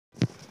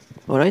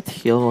Alright,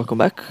 hello, welcome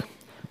back.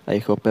 I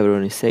hope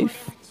everyone is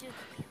safe.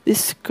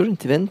 This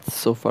current event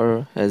so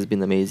far has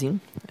been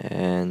amazing,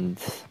 and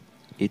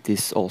it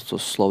is also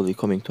slowly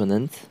coming to an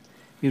end.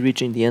 We're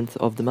reaching the end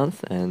of the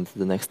month, and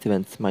the next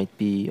event might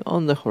be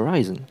on the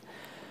horizon.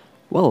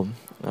 Well,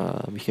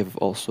 we have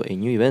also a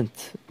new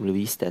event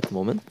released at the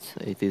moment.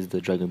 It is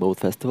the Dragon Boat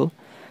Festival,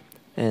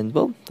 and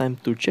well, time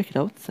to check it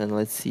out and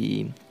let's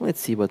see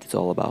what it's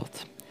all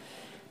about.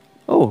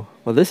 Oh,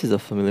 well, this is a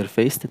familiar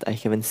face that I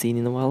haven't seen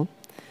in a while.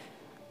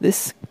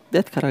 This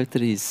that character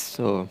is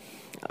so.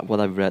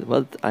 What I've read,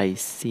 what I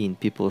seen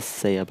people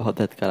say about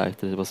that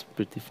character was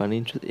pretty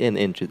funny and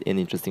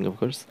interesting, of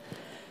course.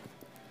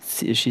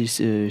 She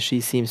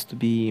seems to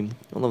be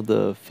one of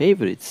the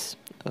favorites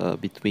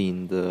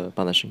between the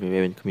Punishing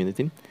Barbarian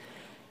community,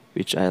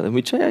 which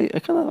I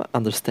kind of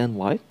understand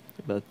why,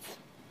 but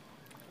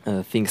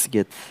things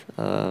get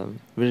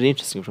really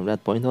interesting from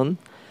that point on.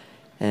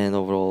 And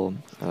overall,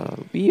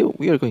 we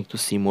are going to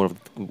see more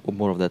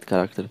of that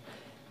character,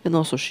 and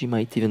also she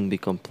might even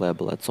become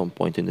playable at some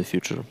point in the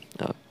future.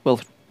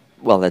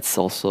 Well, that's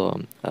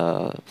also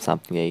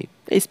something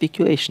a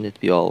speculation that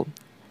we all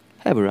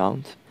have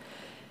around.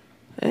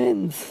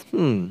 And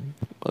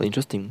well,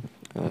 interesting.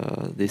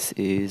 This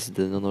is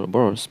the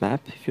Boros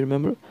map, if you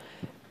remember,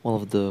 one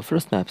of the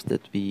first maps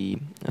that we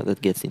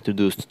that gets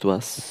introduced to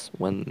us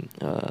when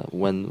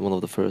one of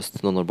the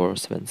first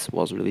Boros events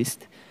was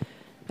released.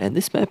 And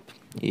this map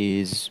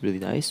is really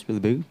nice,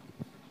 really big,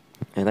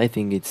 and I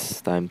think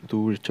it's time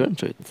to return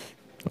to it.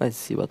 Let's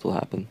see what will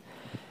happen.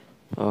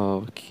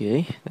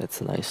 Okay,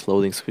 that's a nice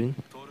loading screen.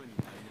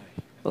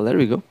 Well, there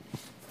we go.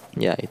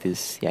 Yeah, it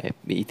is. Yeah,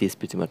 it is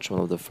pretty much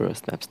one of the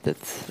first maps that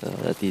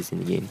is in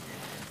the game.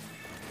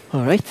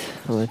 All right,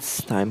 well,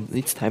 It's time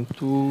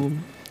to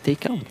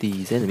take out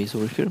these enemies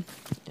over here,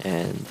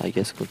 and I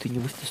guess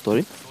continue with the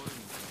story.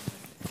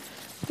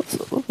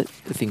 Well,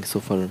 I think so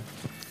far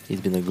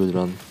it's been a good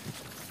run.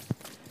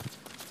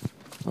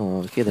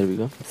 Okay, there we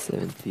go.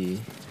 70,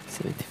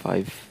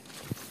 75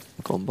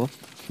 combo.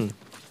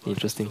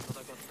 Interesting.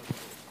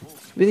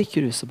 Really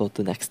curious about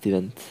the next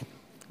event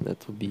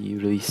that will be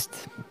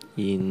released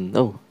in...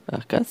 Oh,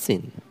 a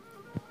cutscene.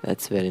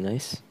 That's very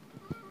nice.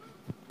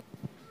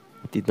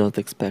 Did not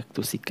expect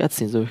to see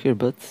cutscenes over here,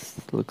 but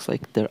looks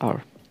like there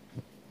are.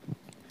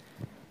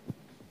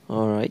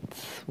 Alright,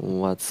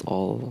 what's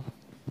all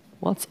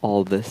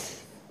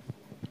this?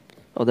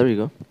 Oh, there you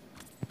go.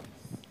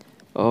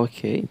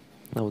 Okay,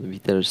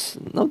 there's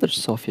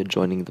Sophia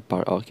joining the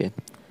part. Okay,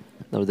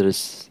 now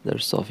there's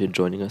Sophia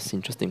joining us.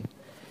 Interesting.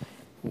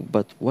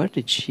 But where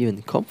did she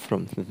even come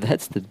from?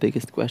 That's the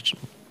biggest question.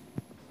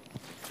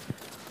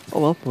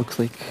 Oh well, looks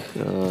like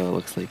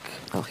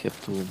I'll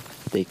have to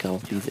take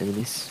out these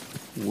enemies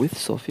with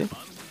Sophia.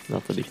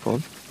 Not a big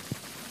problem.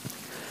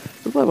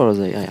 But where was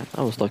I?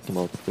 I was talking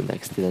about the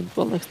next event.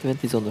 Well, next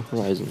event is on the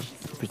horizon.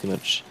 Pretty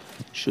much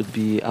should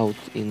be out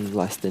in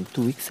less than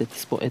 2 weeks at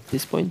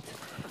this point.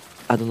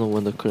 I don't know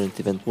when the current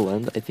event will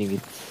end. I think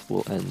it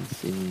will end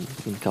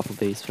in a couple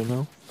days from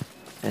now.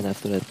 And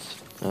after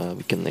that,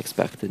 we can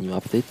expect a new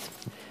update.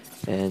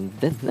 And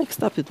then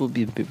next update will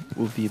be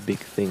a big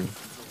thing,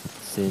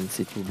 since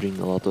it will bring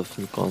a lot of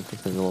new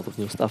content and a lot of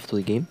new stuff to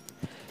the game.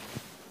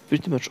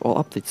 Pretty much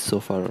all updates so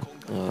far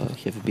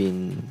have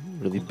been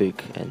really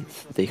big, and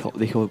they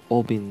have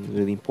all been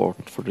really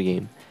important for the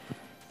game.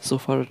 So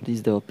far,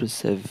 these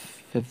developers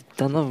have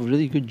done a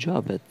really good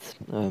job at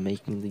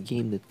making the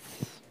game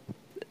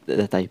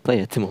that I play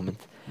at the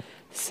moment,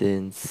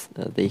 since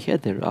they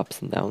had their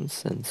ups and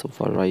downs, and so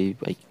far I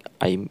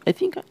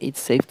think it's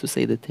safe to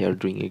say that they are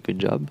doing a good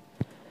job.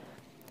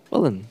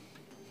 Well then,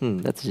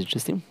 that's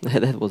interesting.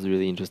 That was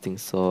really interesting.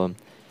 So,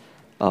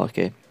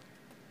 okay,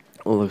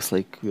 well, looks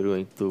like we're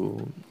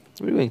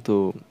going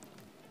to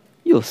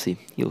you'll see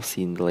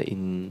in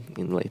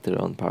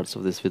later on parts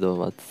of this video,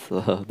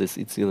 but this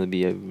it's gonna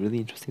be a really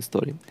interesting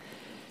story.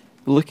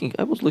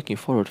 I was looking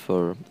forward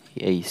for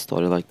a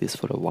story like this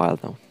for a while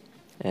now,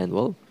 and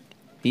well,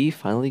 we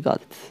finally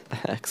got it.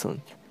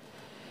 Excellent.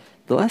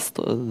 The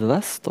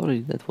last story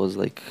that was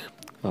like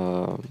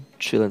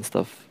chill and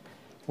stuff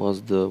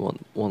was the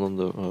one on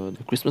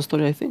the Christmas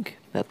story. I think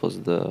that was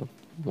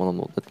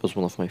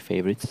one of my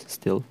favorites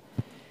still,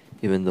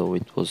 even though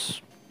it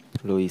was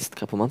released a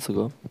couple months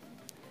ago.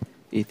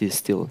 It is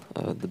still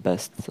the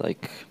best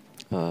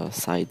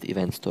side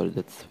event story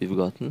that we've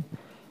gotten.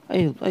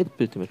 I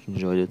pretty much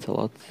enjoyed it a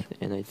lot,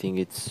 and I think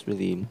it's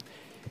really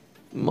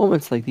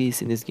moments like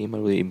these in this game are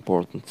really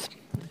important,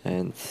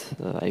 and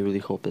I really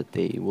hope that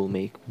they will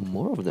make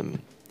more of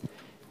them,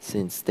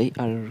 since they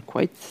are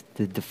quite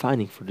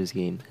defining for this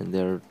game, and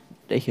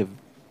they have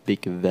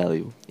big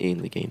value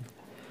in the game.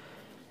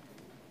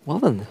 Well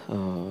then,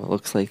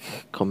 looks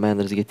like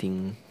Commander's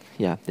getting...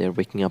 Yeah, they're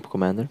waking up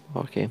Commander.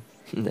 Okay,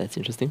 that's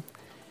interesting.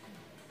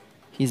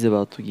 He's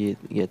about to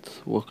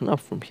get woken up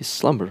from his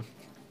slumber.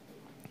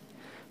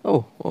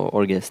 Oh,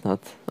 or guess not.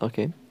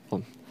 Okay,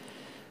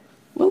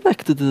 well,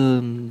 back to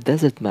the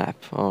desert map.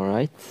 All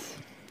right,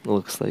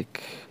 looks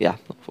like... Yeah,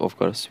 of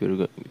course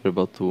we're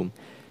about to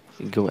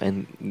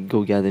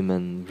go get him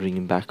and bring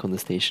him back on the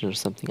station or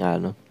something. I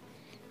don't know.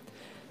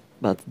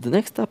 But the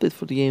next update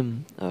for the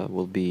game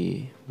will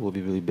be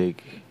really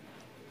big.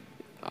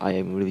 I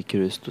am really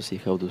curious to see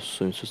how the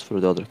swimsuits for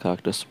the other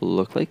characters will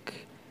look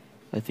like.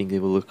 I think they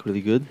will look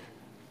really good.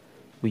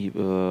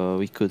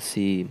 We could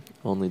see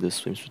only the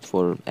swimsuit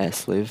for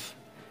Asliv,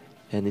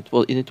 and it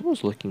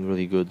was looking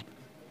really good,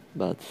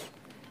 but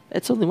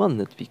it's only one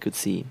that we could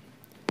see.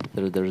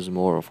 There's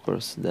more, of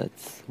course, that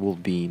will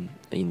be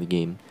in the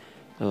game.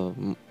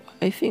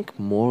 I think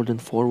more than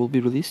 4 will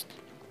be released.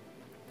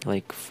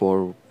 Like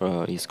 4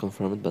 is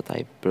confirmed, but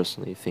I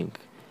personally think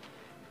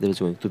there's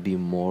going to be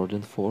more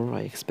than 4. I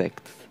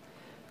expect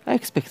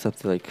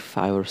something like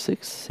 5 or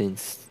 6,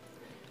 since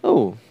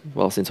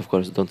since of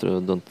course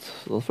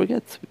don't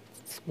forget,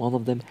 one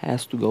of them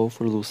has to go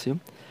for Lucia,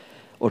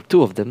 or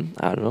 2 of them,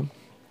 I don't know.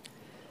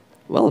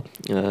 Well,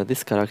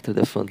 this character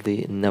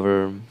definitely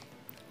never.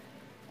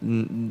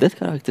 That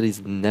character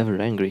is never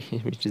angry,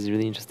 which is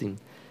really interesting.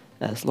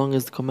 As long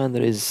as the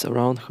commander is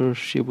around her,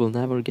 she will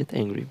never get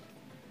angry.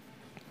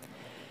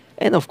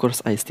 And of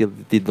course, I still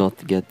did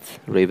not get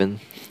Raven,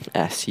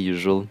 as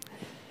usual,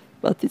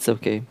 but it's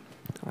okay.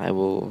 I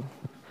will.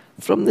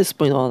 From this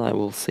point on, I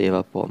will save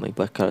up all my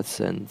black cards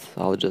and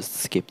I'll just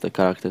skip the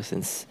character,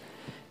 since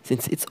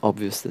it's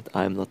obvious that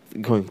I'm not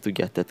going to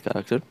get that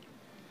character.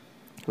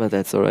 But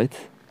that's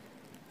alright.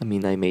 I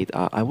mean,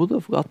 I would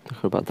have gotten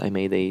her, but I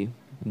made a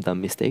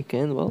dumb mistake,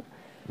 that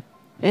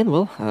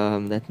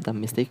dumb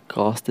mistake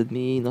costed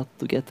me not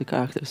to get the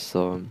characters.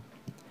 So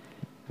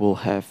we'll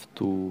have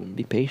to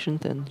be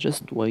patient and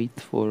just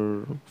wait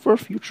for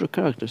future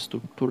characters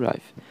to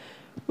arrive,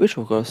 which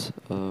of course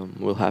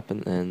will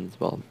happen. And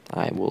well,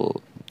 I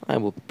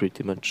will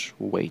pretty much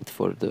wait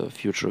for the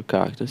future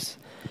characters.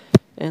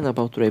 And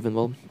about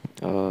Ravenwell,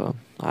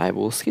 I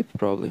will skip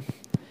probably.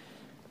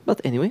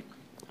 But anyway,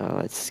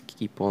 let's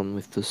keep on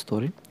with the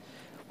story.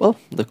 Well,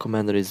 the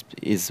commander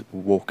is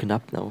woken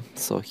up now,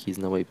 so he's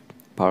now a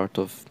part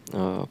of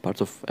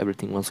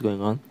everything what's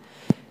going on.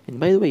 And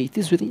by the way, it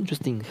is really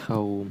interesting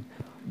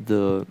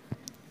the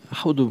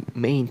how the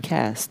main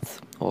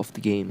cast of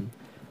the game,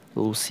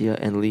 Lucia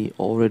and Lee,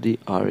 already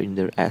are in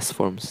their S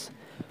forms,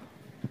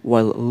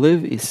 while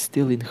Liv is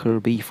still in her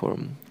B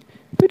form,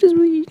 which is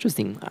really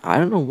interesting. I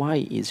don't know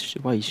why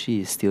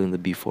she is still in the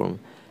B form.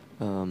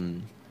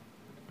 Um,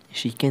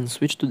 she can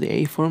switch to the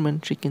A form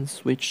and she can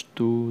switch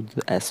to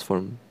the S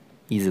form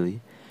easily.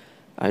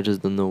 I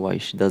just don't know why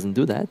she doesn't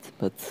do that,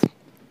 but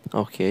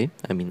okay.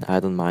 I mean, I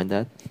don't mind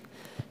that.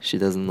 She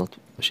doesn't want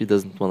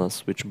to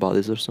switch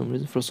bodies or some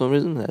reason. For some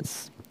reason,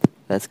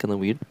 that's kind of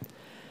weird.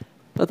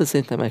 But at the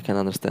same time, I can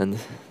understand.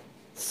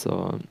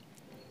 So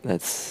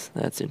that's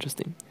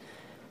interesting.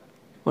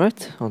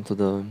 Alright, onto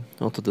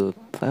the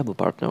playable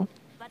part now.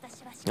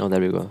 Oh,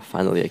 there we go.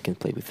 Finally, I can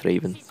play with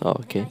Raven. Oh,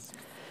 okay.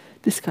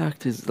 This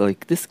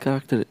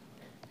character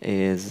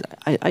is.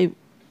 I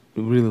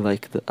really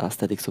like the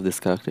aesthetics of this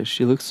character.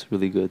 She looks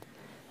really good,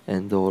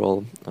 and the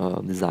overall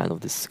design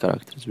of this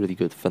character is really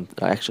good.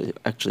 Actually,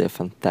 a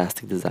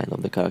fantastic design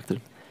of the character.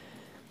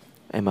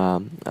 I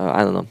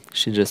don't know.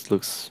 She just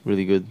looks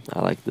really good.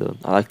 I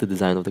like the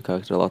design of the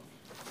character a lot.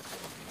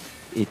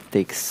 It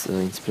takes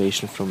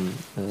inspiration from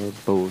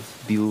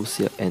both B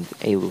Lucia and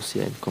A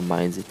Lucia and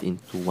combines it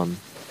into one,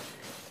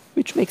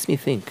 which makes me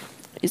think: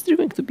 is there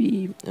going to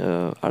be?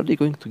 Are they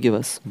going to give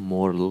us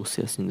more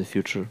Lucias in the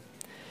future?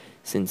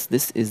 Since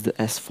this is the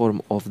S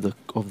form of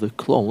the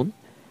clone,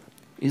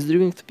 is there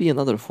going to be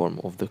another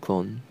form of the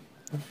clone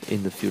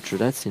in the future?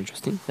 That's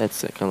interesting.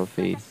 That's a kind of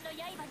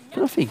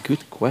a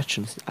good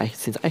question.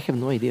 Since I have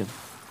no idea.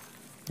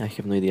 I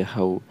have no idea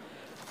how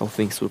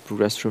things will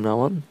progress from now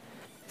on,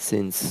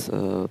 since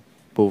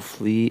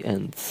both Lee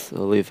and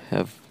Liv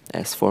have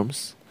S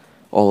forms.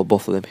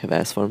 Both of them have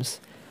S forms.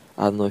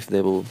 I don't know if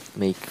they will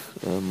make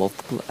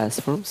multiple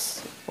S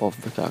forms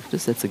of the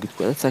characters.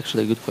 That's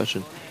actually a good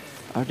question.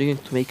 Are they going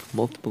to make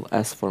multiple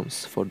S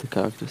forms for the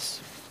characters?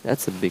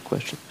 That's a big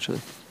question,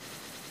 actually.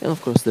 And of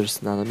course, there's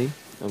Nanami,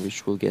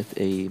 which will get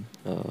A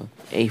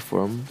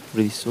form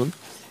really soon,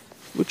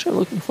 which I'm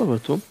looking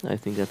forward to. I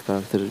think that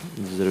character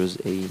deserves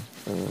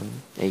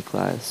A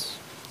class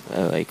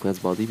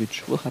body,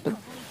 which will happen.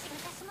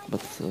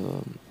 But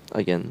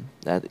again,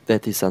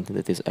 that is something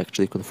that is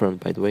actually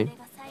confirmed, by the way.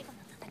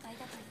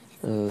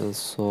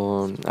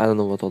 So I don't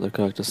know what other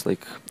characters,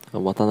 like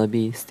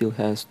Watanabe still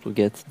has to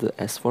get the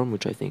S form,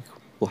 which I think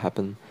will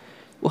happen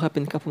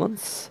in a couple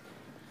months.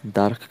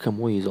 Dark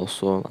Kamui is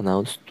also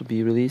announced to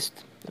be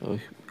released,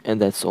 and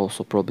that's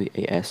also probably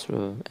a S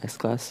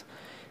class.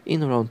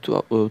 In around two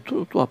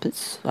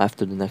updates.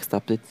 After the next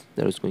update,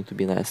 there is going to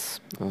be an S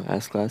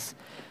class.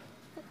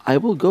 I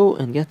will go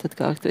and get that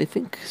character, I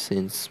think,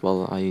 since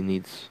I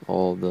need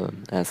all the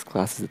S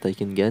classes that I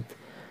can get.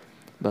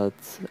 But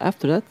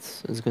after that,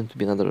 it's going to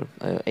be another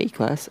A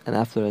class, and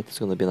after that, it's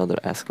going to be another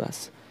S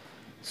class.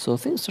 So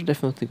things are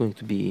definitely going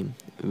to be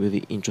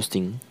really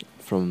interesting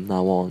from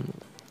now on,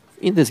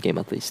 in this game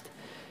at least.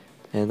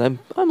 and I'm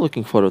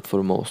looking forward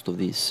for most of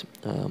these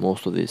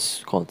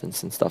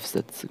contents and stuffs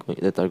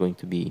that are going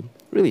to be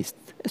released,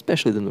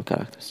 especially the new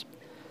characters.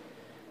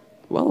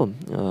 Well,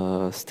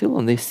 still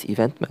on this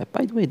event map.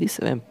 By the way, this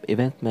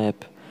event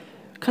map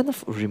kind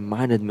of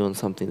reminded me on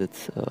something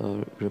that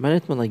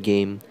reminded me on a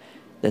game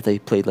that I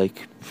played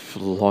like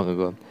long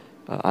ago.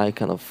 I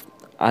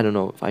don't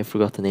know, I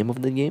forgot the name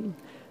of the game,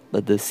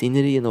 but the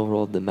scenery and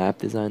overall the map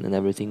design and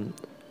everything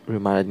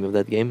reminded me of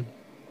that game.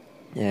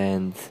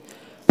 And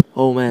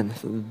oh man,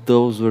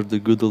 those were the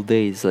good old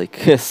days, like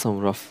some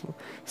rough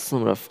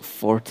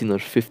 14 or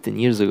 15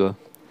 years ago.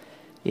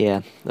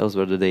 Yeah, those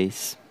were the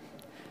days.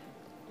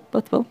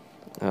 But well,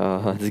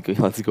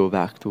 let's go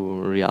back to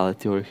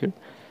reality over here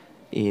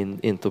in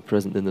the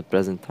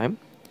present time.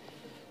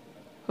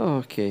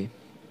 Okay,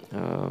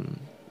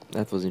 um,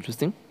 that was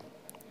interesting.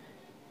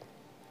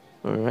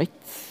 All right.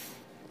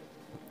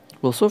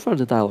 Well, so far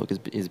the dialogue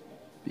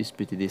is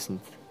pretty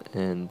decent,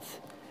 and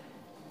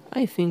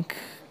I think,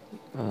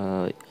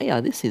 yeah,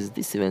 this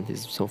event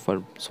is so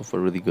far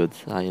really good.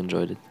 I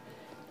enjoyed it.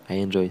 I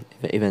enjoy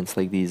events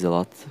like these a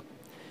lot.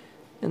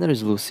 And there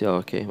is Lucia.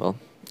 Okay, well,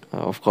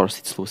 of course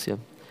it's Lucia.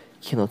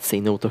 Cannot say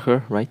no to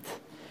her, right?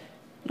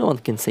 No one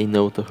can say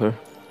no to her.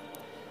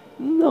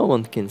 No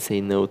one can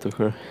say no to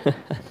her.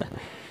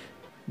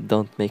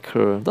 Don't make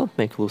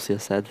Lucia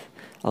sad.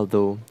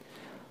 Although,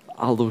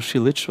 although she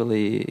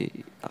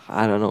literally,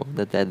 I don't know,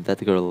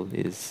 that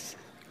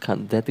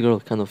girl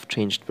kind of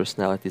changed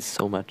personalities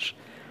so much.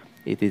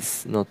 It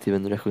is not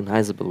even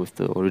recognizable with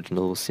the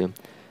original Lucia.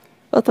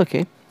 But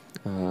okay.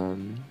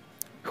 Um,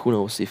 who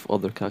knows if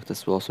other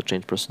characters will also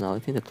change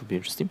personality? That would be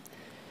interesting.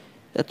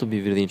 That would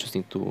be really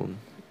interesting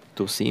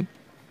to see.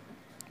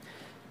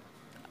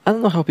 I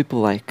don't know how people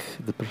like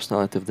the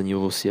personality of the new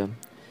Lucia.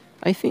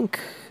 I think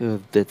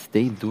that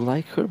they do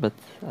like her, but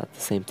at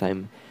the same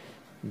time,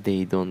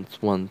 they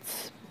don't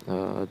want.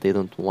 They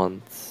don't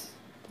want.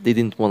 They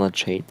didn't want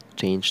to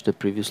change the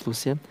previous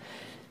Lucia,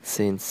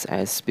 since,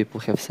 as people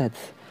have said,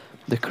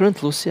 the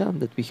current Lucia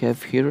that we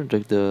have here,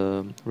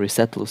 the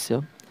reset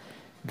Lucia,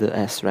 the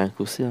S rank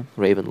Lucia,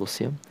 Raven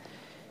Lucia,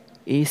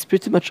 is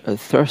pretty much a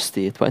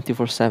thirsty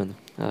 24/7,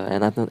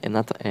 and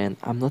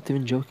I'm not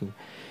even joking.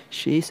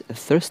 She is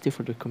thirsty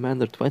for the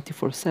commander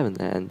 24/7,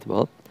 and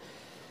well,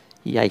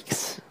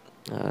 yikes,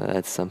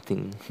 that's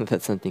something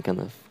that's something kind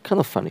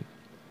of funny.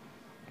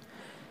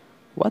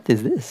 What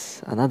is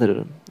this?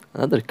 Another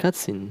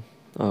cutscene.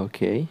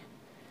 Okay.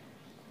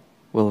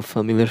 Well,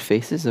 familiar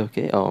faces.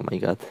 Okay. Oh my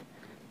god.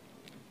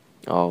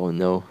 Oh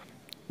no,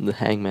 the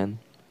hangman.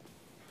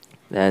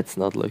 That's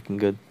not looking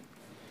good.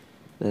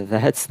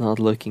 That's not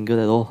looking good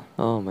at all.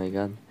 Oh my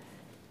god.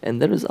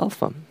 And there is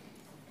Alpha.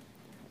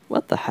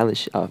 What the hell is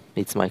she? Oh,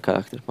 it's my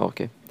character.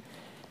 Okay.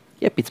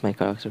 Yep, it's my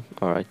character.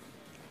 Alright.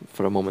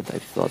 For a moment I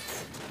thought...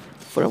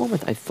 For a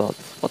moment I thought,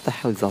 what the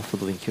hell is Alpha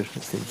doing here,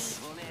 since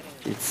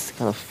it's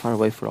kind of far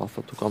away for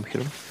Alpha to come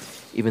here.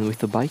 Even with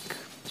the bike,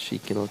 she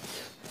cannot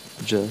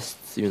just,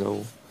 you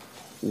know,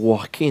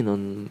 walk in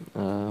on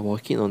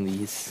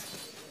these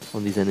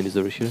enemies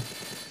over here.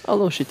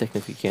 Although she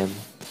technically can.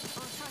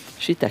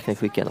 She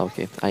technically can.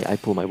 Okay, I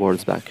pull my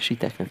words back. She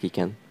technically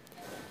can.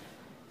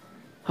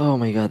 Oh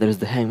my god, there's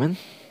the hangman.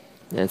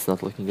 That's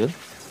not looking good.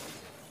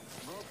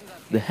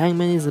 The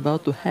hangman is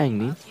about to hang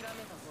me.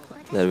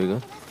 There we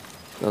go.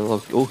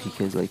 Oh,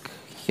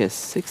 he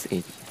has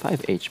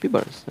 5 HP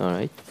bars. All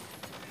right,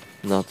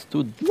 not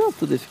too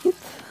difficult.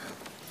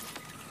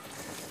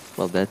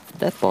 Well,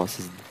 that boss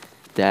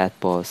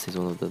is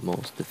one of the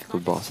most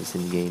difficult bosses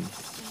in the game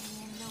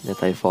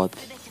that I fought.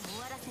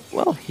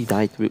 Well, he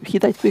died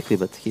quickly,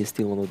 but he is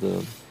still one of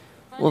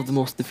the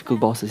most difficult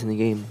bosses in the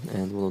game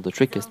and one of the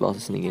trickiest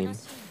bosses in the game.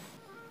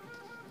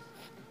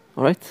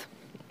 All right,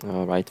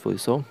 rightfully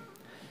so.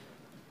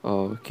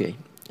 Okay,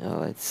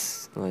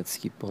 let's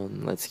keep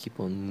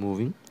on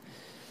moving.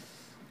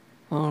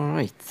 All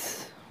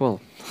right. Well,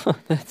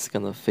 that's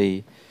kind of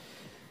a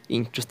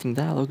interesting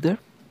dialogue there,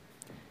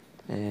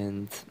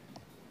 and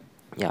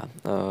yeah,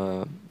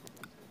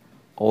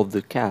 all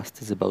the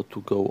cast is about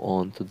to go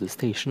on to the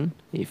station.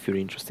 If you're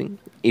interested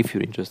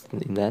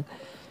in that,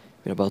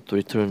 we're about to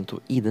return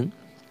to Eden.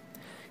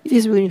 It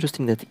is really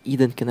interesting that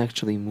Eden can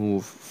actually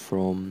move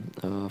from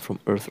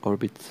Earth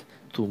orbit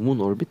to Moon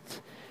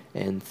orbit,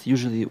 and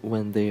usually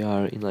when they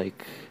are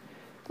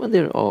when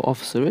they're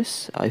off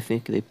service, I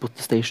think they put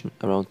the station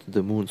around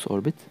the Moon's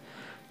orbit.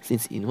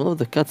 Since in one of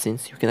the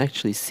cutscenes you can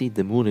actually see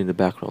the Moon in the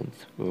background,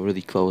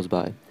 really close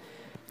by,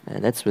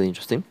 and that's really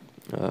interesting.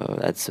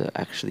 That's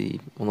actually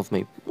one of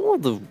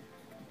the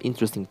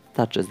interesting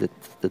touches that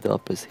the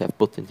developers have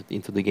put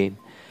into the game.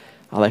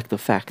 I like the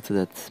fact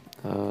that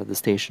the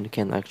station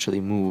can actually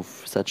move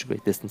such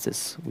great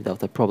distances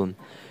without a problem,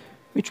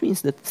 which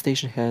means that the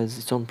station has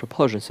its own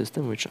propulsion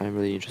system, which I'm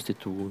really interested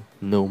to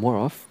know more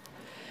of.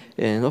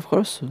 And of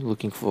course,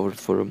 looking forward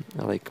for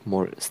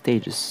more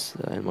stages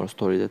and more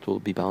story that will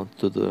be bound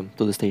to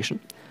the station.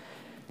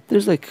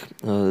 There's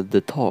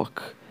the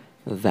talk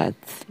that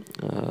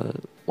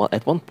well,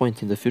 at one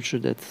point in the future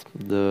that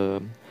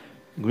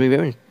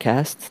Greywarren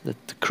cast,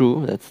 that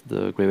crew, that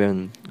the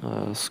Greywarren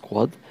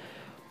squad,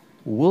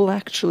 will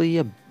actually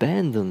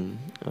abandon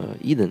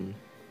Eden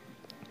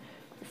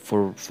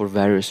for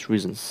various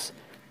reasons.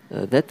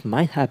 That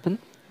might happen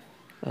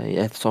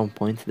at some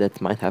point.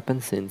 That might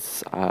happen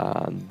since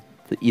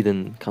the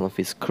Eden kind of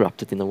is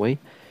corrupted in a way,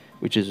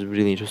 which is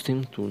really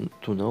interesting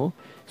to know.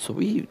 So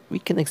we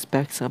can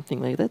expect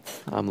something like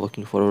that. I'm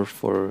looking forward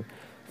for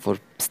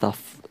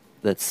stuff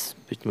that's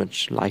pretty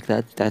much like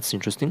that. That's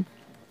interesting.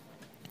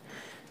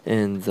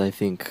 And I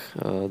think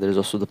there's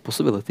also the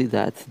possibility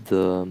that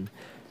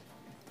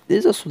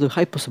there's also the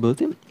high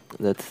possibility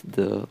that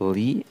the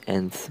Lee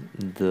and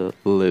the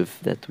Liv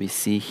that we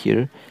see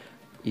here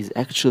is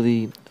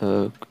actually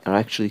are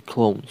actually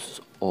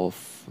clones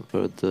of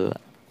the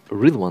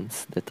real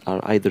ones that are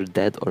either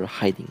dead or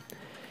hiding.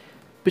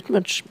 Pretty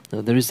much,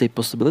 there is a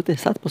possibility, a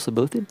sad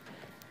possibility,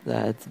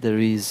 that there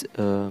is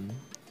a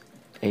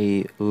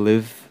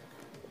Liv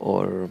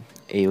or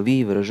a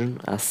Lee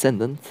version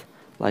ascendant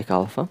like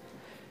Alpha,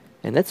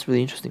 and that's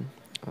really interesting.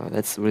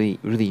 That's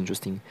really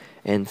interesting,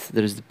 and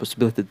there is the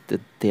possibility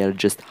that they are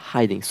just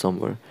hiding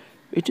somewhere,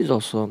 which is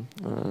also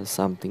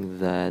something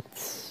that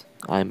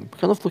I'm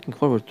kind of looking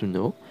forward to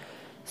know,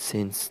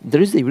 since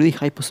there is a really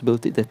high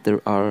possibility that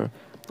there are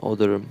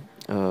other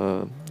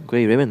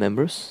Grey Raven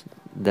members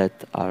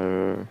that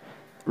are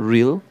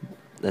real,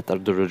 that are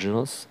the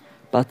originals,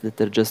 but that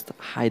they're just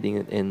hiding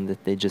it and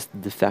that they just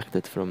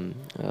defected from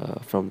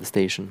the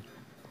station,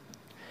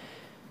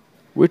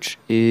 which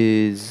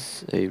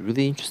is a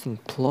really interesting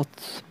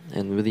plot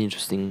and really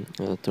interesting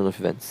turn of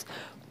events.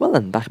 Well,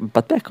 and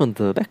back on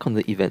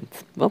the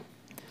event. Well,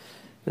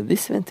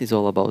 this event is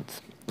all about.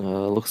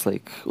 Looks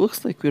like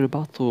we're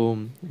about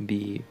to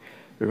be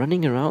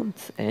running around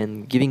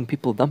and giving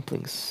people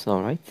dumplings.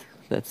 All right,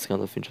 that's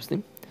kind of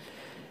interesting.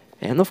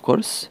 And of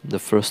course, the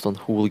first one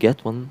who will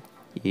get one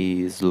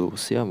is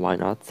Lucia. Why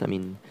not? Let's. I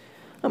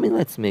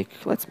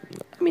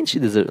mean, she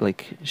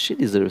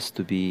deserves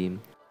to be.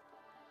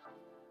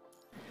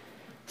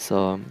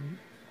 So,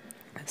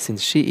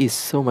 since she is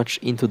so much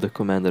into the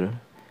commander,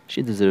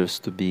 she deserves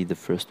to be the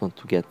first one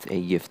to get a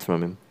gift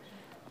from him.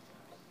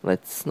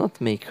 Let's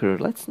make her a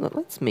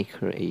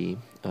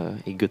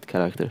good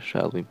character,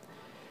 shall we?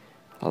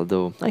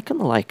 Although I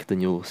kinda like the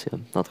new Lucia,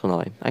 not gonna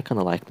lie, I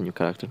kinda like the new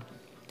character.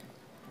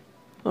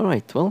 All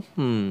right, well,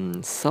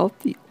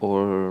 salty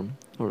or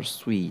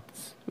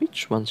sweet?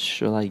 Which one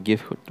shall I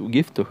give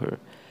to her?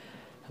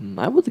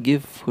 I would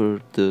give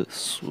her the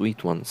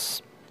sweet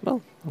ones.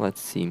 Well,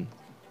 let's see.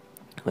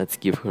 Let's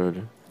give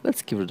her.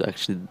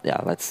 Actually,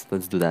 yeah. Let's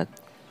do that.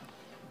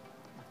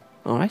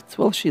 All right.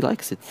 Well, she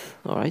likes it.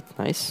 All right.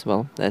 Nice.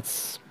 Well,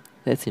 that's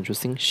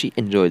interesting. She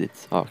enjoyed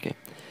it. Okay.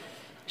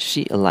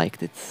 She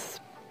liked it.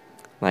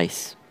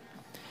 Nice.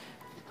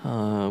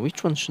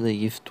 Which one should I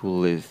give to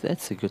Liv?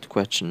 That's a good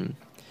question.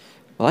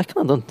 Well, I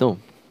kinda don't know.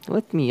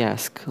 Let me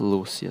ask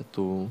Lucia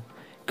to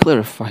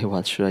clarify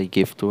what should I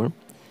give to her.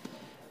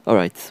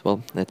 Alright,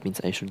 well, that means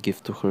I should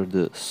give to her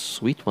the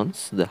sweet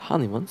ones, the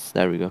honey ones.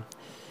 There we go.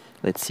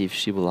 Let's see if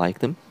she will like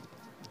them.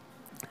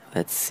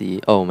 Let's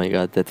see. Oh my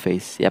god, that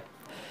face. Yep.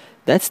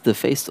 That's the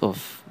face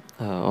of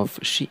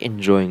she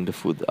enjoying the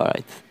food.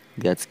 Alright,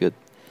 that's good.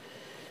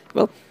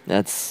 Well,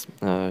 that's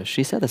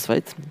she's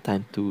satisfied.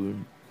 Time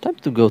to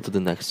go to the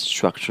next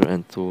structure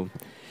and to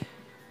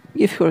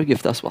give her a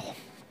gift as well.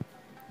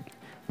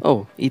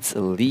 Oh, it's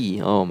a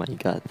Lee. Oh my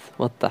god.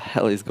 What the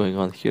hell is going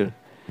on here?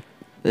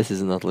 This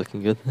is not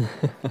looking good.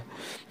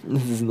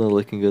 This is not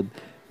looking good.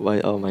 Why?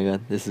 Oh my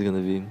god. This is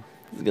gonna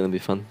be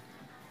fun.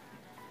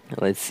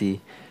 Let's see.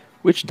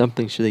 Which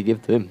dumpling should I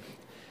give to him?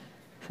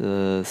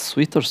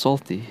 Sweet or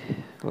salty?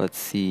 Let's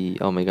see.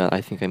 Oh my god.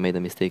 I think I made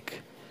a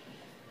mistake.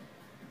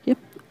 Yep.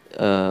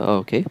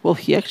 Okay. Well,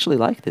 he actually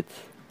liked it.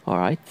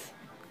 Alright.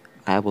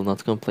 I will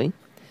not complain.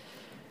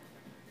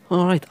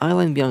 Alright.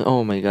 Island Beyond.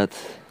 Oh my god.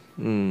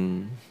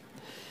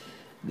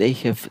 They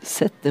have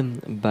set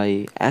them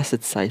by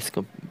asset size.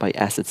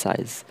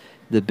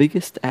 The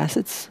biggest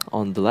assets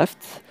on the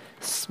left,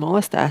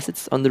 smallest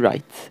assets on the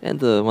right, and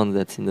the one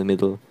that's in the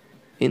middle.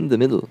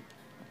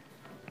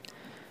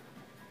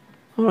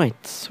 All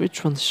right,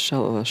 which one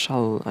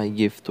shall I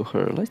give to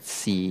her? Let's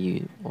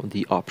see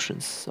the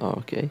options.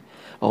 Okay.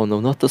 Oh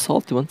no, not the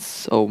salty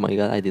ones. Oh my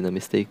god, I did a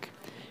mistake.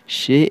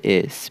 She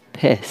is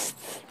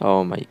pissed.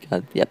 Oh my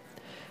god. Yep.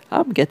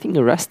 I'm getting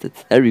arrested.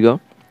 There we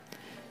go.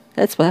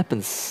 That's what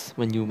happens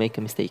when you make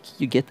a mistake.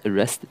 You get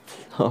arrested.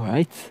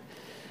 Alright.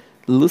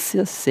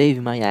 Lucia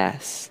saved my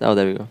ass. Oh,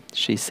 there we go.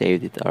 She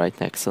saved it.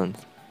 Alright, excellent.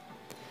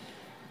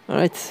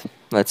 Alright,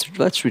 let's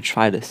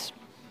retry this.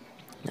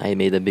 I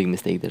made a big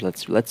mistake there.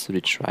 Let's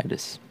retry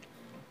this.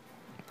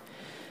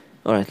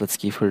 Alright, let's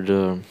give her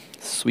the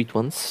sweet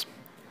ones.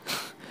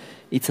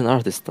 It's an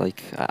artist,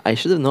 like I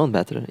should have known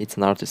better. It's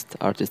an artist.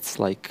 Artists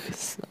like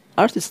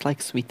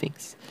sweet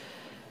things.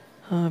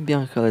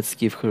 Bianca, let's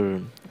give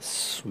her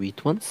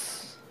sweet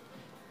ones.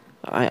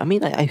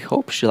 I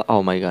hope she'll.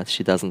 Oh my god,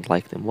 she doesn't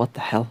like them. What the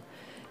hell?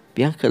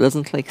 Bianca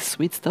doesn't like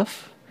sweet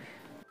stuff?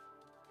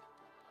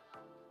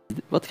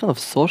 What kind of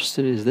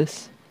sorcery is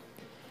this?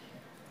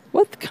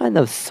 What kind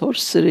of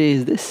sorcery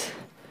is this?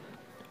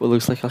 Well,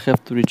 looks like I'll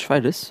have to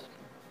retry this.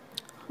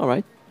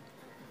 Alright.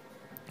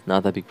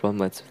 Not a big problem.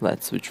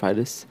 Let's retry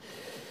this.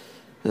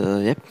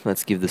 Yep,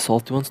 let's give the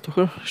salty ones to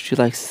her. She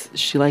likes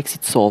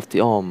it salty.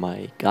 Oh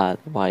my god,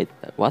 why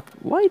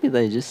did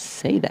I just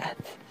say that?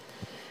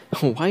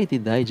 Why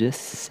did I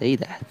just say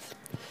that?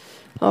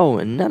 Oh,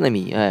 an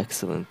enemy,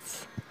 excellent.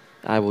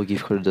 I will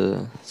give her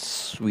the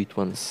sweet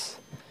ones.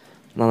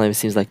 Nanami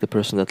seems like the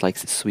person that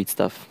likes sweet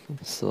stuff.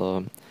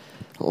 So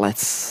I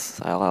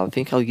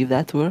think I'll give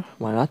that to her.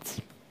 Why not?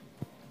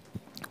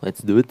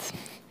 Let's do it.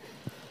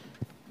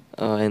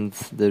 And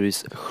there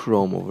is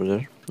Chrome over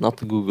there. Not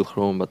Google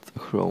Chrome, but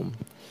Chrome.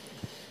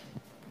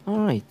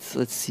 Alright,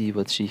 let's see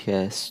what she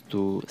has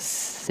to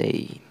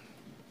say.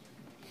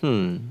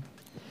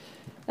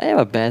 I have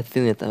a bad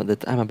feeling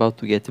that I'm about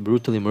to get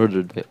brutally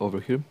murdered over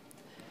here.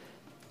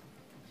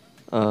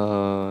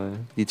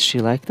 Did she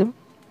like them?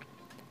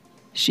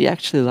 She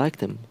actually liked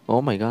them.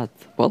 Oh my god.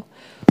 Well,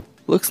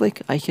 looks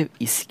like I have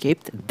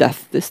escaped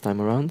death this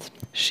time around.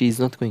 She's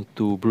not going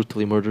to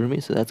brutally murder me,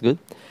 so that's good.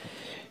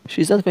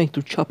 She's not going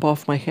to chop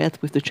off my head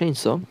with the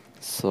chainsaw,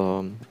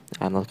 so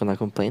I'm not gonna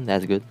complain,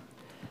 that's good.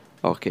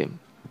 Okay.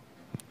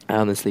 I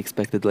honestly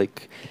expected,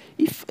 like,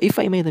 if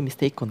I made a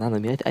mistake on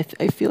anime,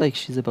 I feel like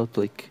she's about to,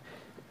 like,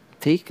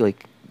 take,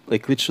 like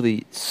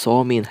literally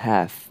saw me in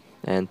half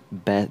and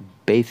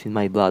bathe in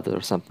my blood or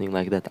something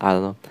like that. I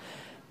don't know.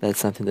 That's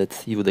something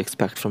that you would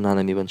expect from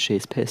Nanami when she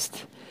is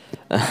pissed.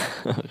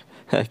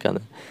 That's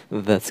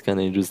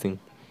kinda interesting.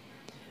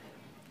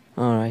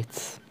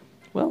 Alright.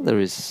 Well, there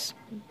is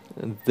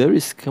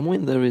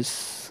Kamuin, there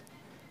is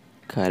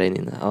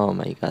Karenina. Oh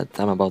my god,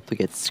 I'm about to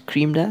get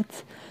screamed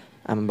at.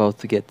 I'm about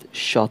to get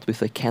shot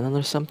with a cannon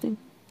or something.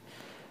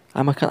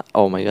 Oh my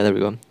god, there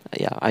we go.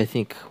 Yeah, I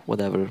think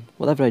whatever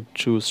I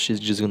choose, she's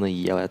just gonna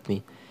yell at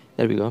me.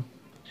 There we go.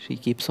 She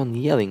keeps on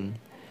yelling.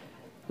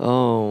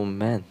 Oh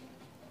man.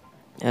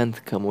 And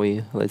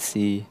Kamui, let's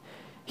see.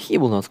 He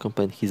will not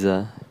complain. He's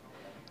a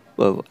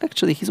well,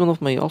 actually, he's one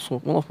of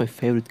my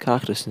favorite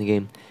characters in the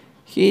game.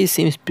 He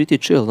seems pretty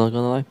chill, not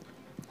gonna lie.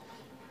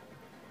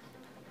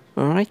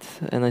 Alright,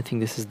 and I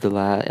think this is the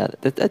last. Yeah,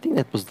 I think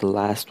that was the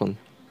last one.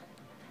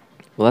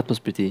 Well, that was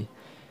pretty.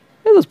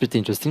 It was pretty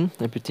interesting.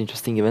 A pretty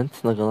interesting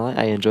event. Not gonna lie,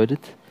 I enjoyed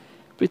it.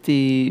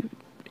 Pretty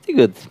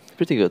good.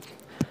 Pretty good.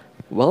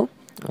 Well,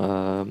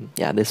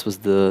 yeah, this was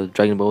the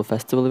Dragon Ball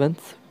Festival event.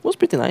 It was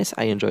pretty nice.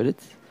 I enjoyed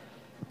it,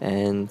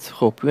 and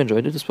hope you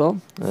enjoyed it as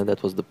well.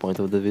 That was the point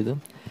of the video.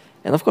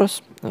 And of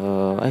course,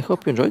 I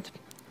hope you enjoyed.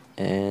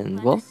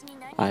 And well,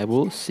 I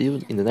will see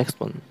you in the next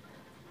one.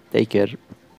 Take care.